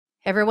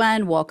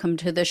Everyone, welcome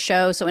to the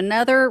show. So,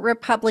 another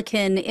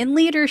Republican in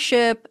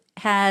leadership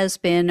has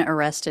been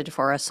arrested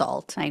for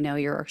assault. I know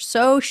you're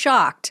so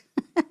shocked.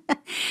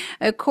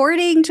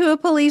 According to a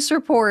police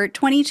report,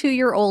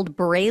 22-year-old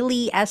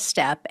Braley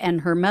Estep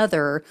and her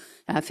mother,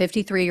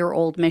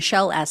 53-year-old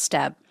Michelle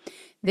Estep,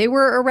 they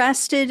were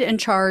arrested and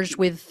charged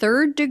with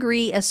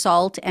third-degree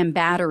assault and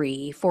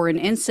battery for an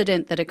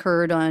incident that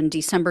occurred on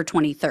December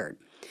 23rd.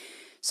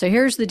 So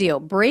here's the deal.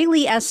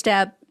 Braley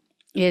Estep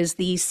is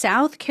the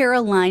South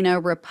Carolina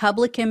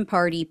Republican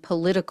Party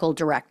political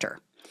director.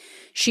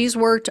 She's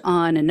worked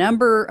on a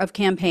number of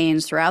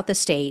campaigns throughout the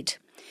state,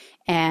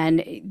 and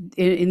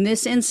in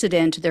this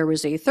incident, there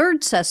was a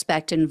third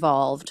suspect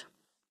involved,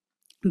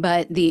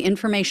 but the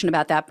information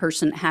about that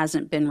person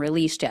hasn't been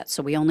released yet,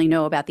 so we only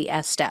know about the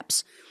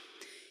Esteps.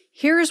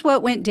 Here's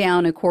what went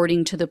down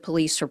according to the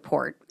police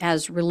report,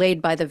 as relayed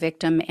by the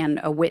victim and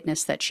a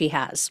witness that she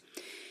has.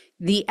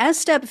 The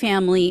Estep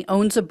family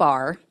owns a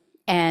bar,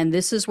 and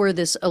this is where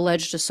this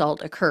alleged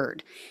assault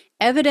occurred.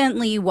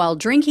 Evidently, while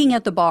drinking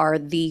at the bar,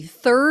 the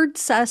third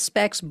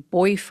suspect's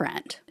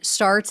boyfriend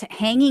starts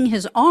hanging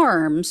his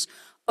arms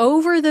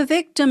over the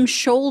victim's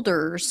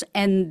shoulders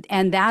and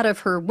that of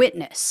her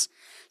witness.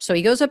 So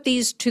he goes up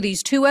to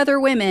these two other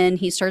women.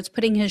 He starts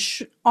putting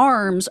his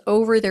arms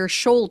over their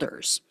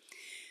shoulders.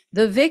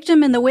 The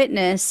victim and the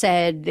witness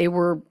said they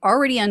were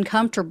already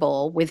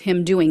uncomfortable with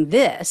him doing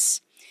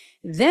this.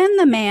 Then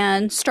the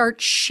man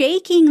starts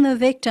shaking the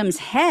victim's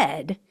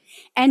head,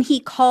 and he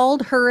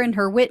called her and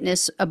her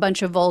witness a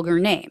bunch of vulgar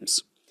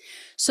names.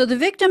 So the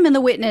victim and the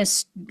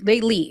witness,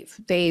 they leave.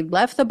 They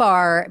left the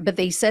bar, but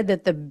they said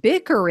that the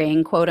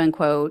bickering, quote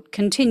unquote,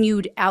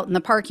 continued out in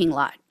the parking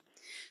lot.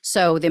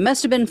 So they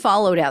must have been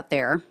followed out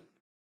there.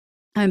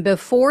 And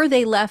before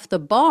they left the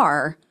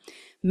bar,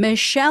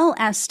 Michelle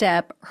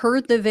Estep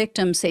heard the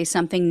victim say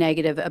something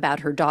negative about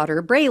her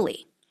daughter,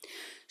 Braley.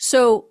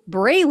 So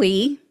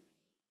Braley,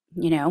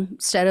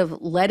 instead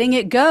of letting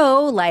it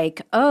go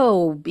like,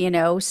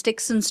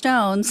 sticks and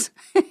stones.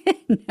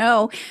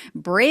 No,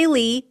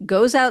 Braley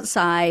goes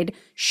outside.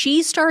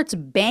 She starts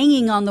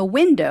banging on the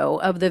window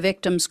of the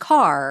victim's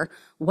car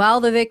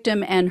while the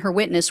victim and her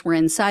witness were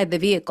inside the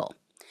vehicle.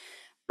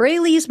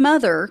 Braley's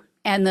mother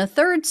and the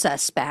third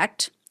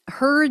suspect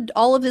heard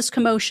all of this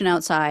commotion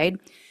outside,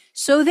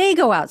 so they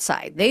go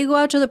outside. They go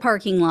out to the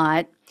parking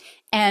lot.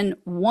 And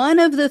one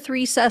of the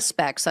three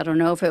suspects, I don't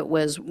know if it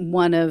was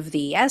one of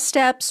the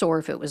Esteps or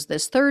if it was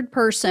this third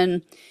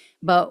person,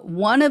 but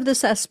one of the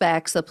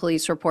suspects, the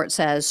police report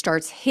says,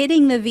 starts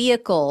hitting the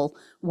vehicle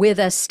with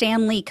a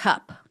Stanley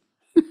cup.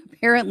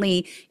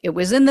 Apparently, it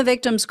was in the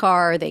victim's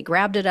car. They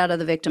grabbed it out of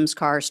the victim's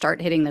car,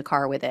 start hitting the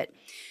car with it.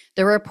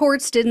 The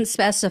reports didn't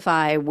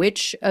specify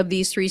which of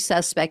these three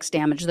suspects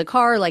damaged the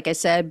car, like I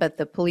said, but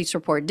the police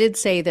report did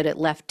say that it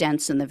left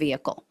dents in the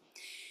vehicle.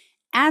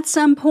 At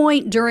some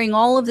point during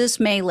all of this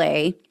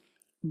melee,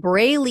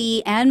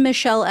 Braley and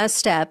Michelle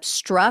Estep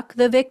struck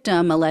the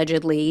victim,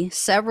 allegedly,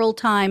 several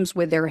times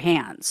with their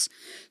hands.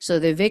 So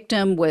the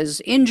victim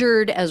was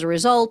injured as a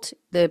result,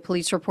 the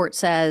police report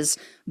says,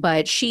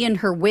 but she and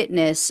her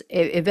witness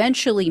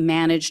eventually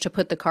managed to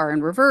put the car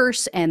in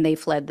reverse and they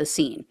fled the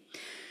scene.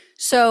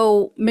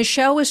 So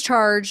Michelle was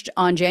charged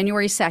on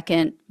January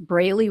 2nd.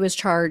 Braley was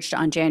charged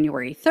on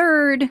January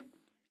 3rd.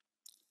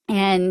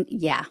 And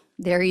yeah,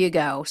 there you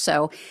go.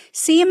 So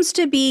seems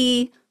to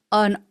be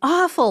an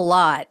awful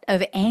lot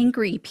of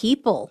angry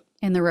people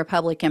in the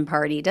Republican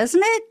Party,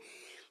 doesn't it?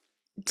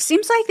 It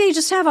seems like they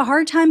just have a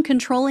hard time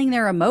controlling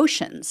their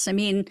emotions. I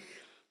mean,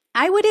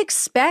 I would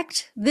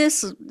expect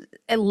this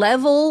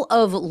level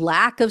of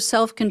lack of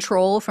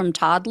self-control from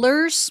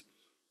toddlers,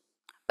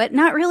 but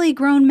not really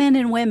grown men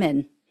and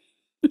women.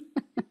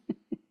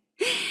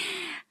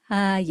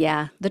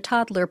 Yeah, the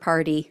toddler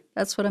party.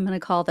 That's what I'm going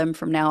to call them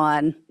from now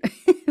on.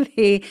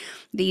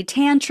 the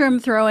tantrum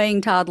throwing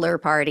toddler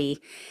party.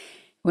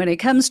 When it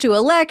comes to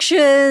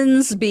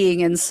elections,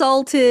 being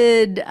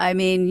insulted, I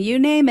mean, you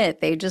name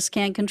it, they just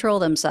can't control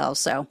themselves.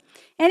 So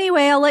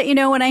anyway, I'll let you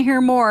know when I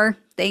hear more.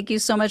 Thank you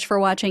so much for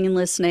watching and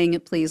listening.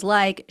 Please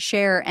like,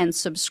 share, and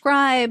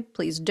subscribe.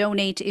 Please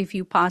donate if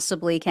you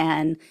possibly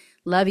can.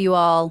 Love you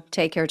all.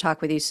 Take care.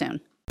 Talk with you soon.